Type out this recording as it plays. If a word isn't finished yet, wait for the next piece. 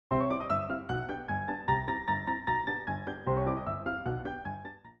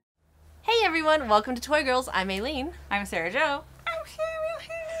Hey everyone, welcome to Toy Girls. I'm Ayleen. I'm Sarah Jo.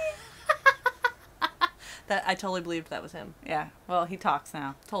 That I totally believed that was him. Yeah, well, he talks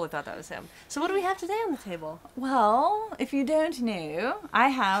now. Totally thought that was him. So what do we have today on the table? Well, if you don't know, I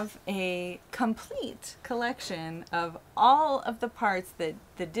have a complete collection of all of the parts that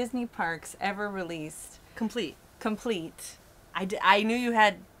the Disney parks ever released. Complete. Complete. I knew you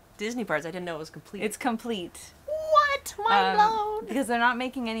had Disney parts. I didn't know it was complete. It's complete. What? Mind blown. Because they're not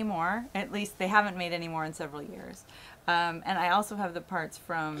making any more. At least they haven't made any more in several years. And I also have the parts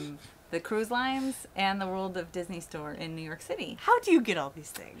from the cruise lines and the World of Disney store in New York City. How do you get all these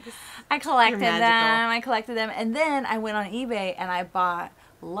things? I collected You're them. magical. I collected them. And then I went on eBay and I bought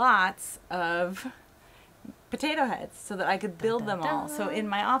lots of potato heads so that I could build them all. So in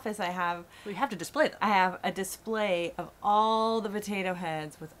my office I have We have to display them. I have a display of all the potato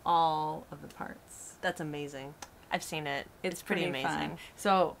heads with all of the parts. That's amazing. I've seen it. It's pretty pretty amazing. fun.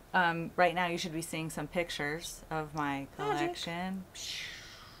 So right now you should be seeing some pictures of my Magic. collection.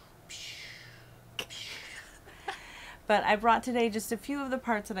 But I brought today just a few of the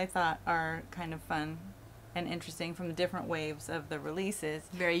parts that I thought are kind of fun and interesting from the different waves of the releases.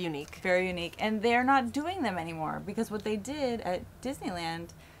 Very unique. Very unique. And they're not doing them anymore because what they did at Disneyland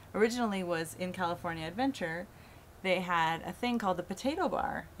originally was in California Adventure. They had a thing called the potato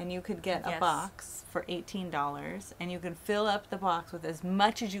bar, and you could get a Yes. box for $18, and you could fill up the box with as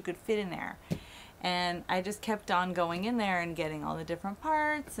much as you could fit in there. And I just kept on going in there and getting all the different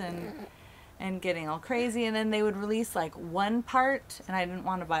parts and getting all crazy, and then they would release like one part, and I didn't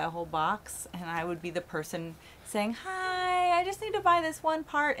want to buy a whole box, and I would be the person saying, "Hi, I just need to buy this one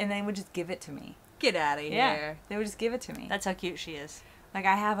part," and they would just give it to me. Get out of Yeah, here. they would just give it to me. That's how cute she is. Like,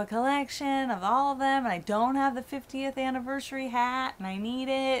 I have a collection of all of them, and I don't have the 50th anniversary hat, and I need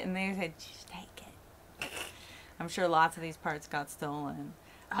it, and they said, just take it. I'm sure lots of these parts got stolen.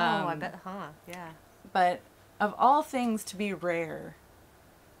 Oh, I bet, yeah. But of all things to be rare,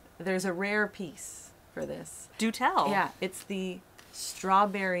 there's a rare piece for this. Do tell. Yeah, it's the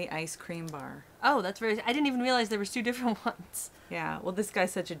strawberry ice cream bar. Oh, that's very... I didn't even realize there was two different ones. Yeah, well, this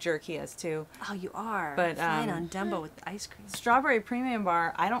guy's such a jerk, he has two. Oh, you are. But, flying on Dumbo with ice cream. Strawberry premium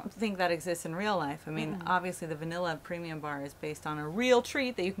bar, I don't think that exists in real life. I mean, obviously the vanilla premium bar is based on a real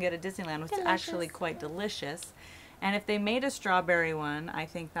treat that you can get at Disneyland, which is actually quite delicious. And if they made a strawberry one, I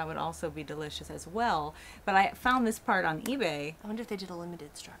think that would also be delicious as well. But I found this part on eBay. I wonder if they did a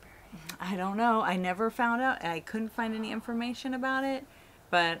limited strawberry. I don't know. I never found out. I couldn't find any information about it.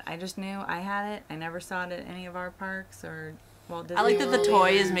 But I just knew I had it. I never saw it at any of our parks or Walt Disney I like that the World.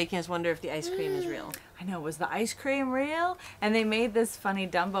 toy is making us wonder if the ice cream is real. I know. Was the ice cream real? And they made this funny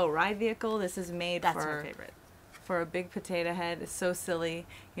Dumbo ride vehicle. This is made That's my favorite. for a big potato head. It's so silly.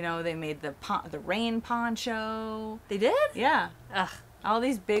 You know, they made the rain poncho. They did? Yeah. Ugh. All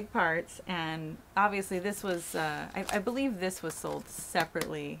these big parts, and obviously this was, I believe this was sold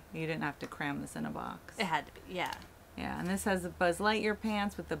separately. You didn't have to cram this in a box. It had to be, yeah. Yeah, and this has the Buzz Lightyear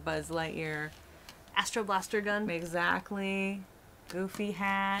pants with the Buzz Lightyear. Astro Blaster gun. Exactly. Goofy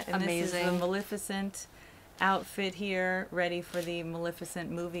hat. And this is the Amazing. Maleficent outfit here, ready for the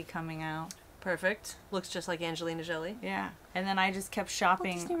Maleficent movie coming out. Perfect. Looks just like Angelina Jolie. Yeah. And then I just kept Oh,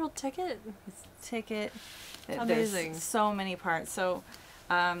 shopping. Disney World ticket. This ticket. Amazing. There's so many parts. So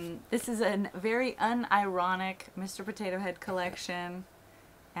this is a very unironic Mr. Potato Head collection,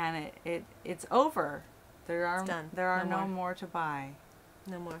 and it's over. It's done. There are No no more. more to buy.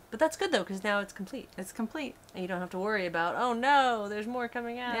 No more. But that's good though, because now it's complete. It's complete. And you don't have to worry about, oh no, there's more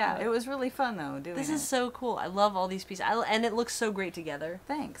coming out. Yeah, it was really fun though doing This it. is so cool. I love all these pieces. And it looks so great together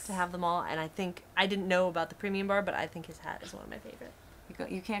Thanks. to have them all. And I think, I didn't know about the premium bar, but I think his hat is one of my favorite.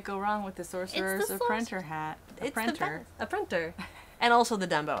 You can't go wrong with the Sorcerer's Apprentice hat. It's the Apprentice. best. A printer. And also the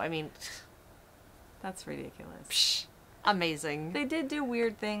Dumbo. I mean, That's ridiculous. psh, amazing. They did do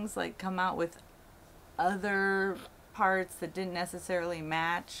weird things like come out with other parts that didn't necessarily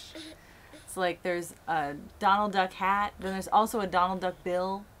match. It's like there's a Donald Duck hat, then there's also a Donald Duck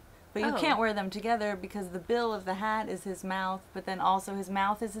bill, but you Oh. can't wear them together because the bill of the hat is his mouth, but then also his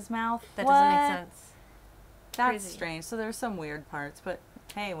mouth is his mouth. That What? doesn't make sense. That's Crazy. strange. So there's some weird parts, but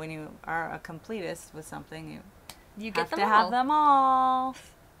hey, when you are a completist with something, you You have get them to all. have them all.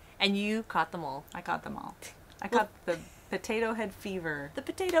 And you caught them all. I caught them all. I caught the potato head fever. The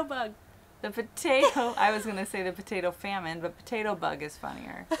potato bug. The potato, I was going to say the potato famine, but potato bug is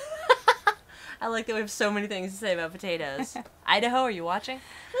funnier. I like that we have so many things to say about potatoes. Idaho, are you watching?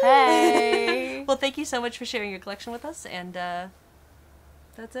 Hey! Well, thank you so much for sharing your collection with us, and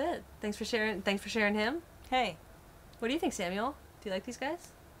that's it. Thanks for sharing him. Hey. What do you think, Samuel? Do you like these guys?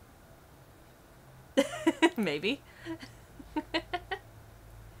 Maybe.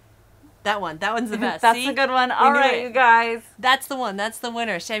 That one's the best. That's See? a good one. We All knew right, it. you guys. That's the one. That's the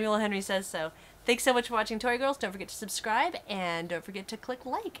winner. Samuel Henry says so. Thanks so much for watching Toy Girls. Don't forget to subscribe, and don't forget to click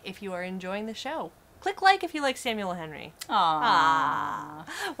like if you are enjoying the show. Click like if you like Samuel Henry. Aww.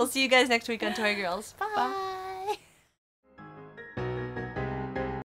 We'll see you guys next week on Toy Girls. Bye. Bye.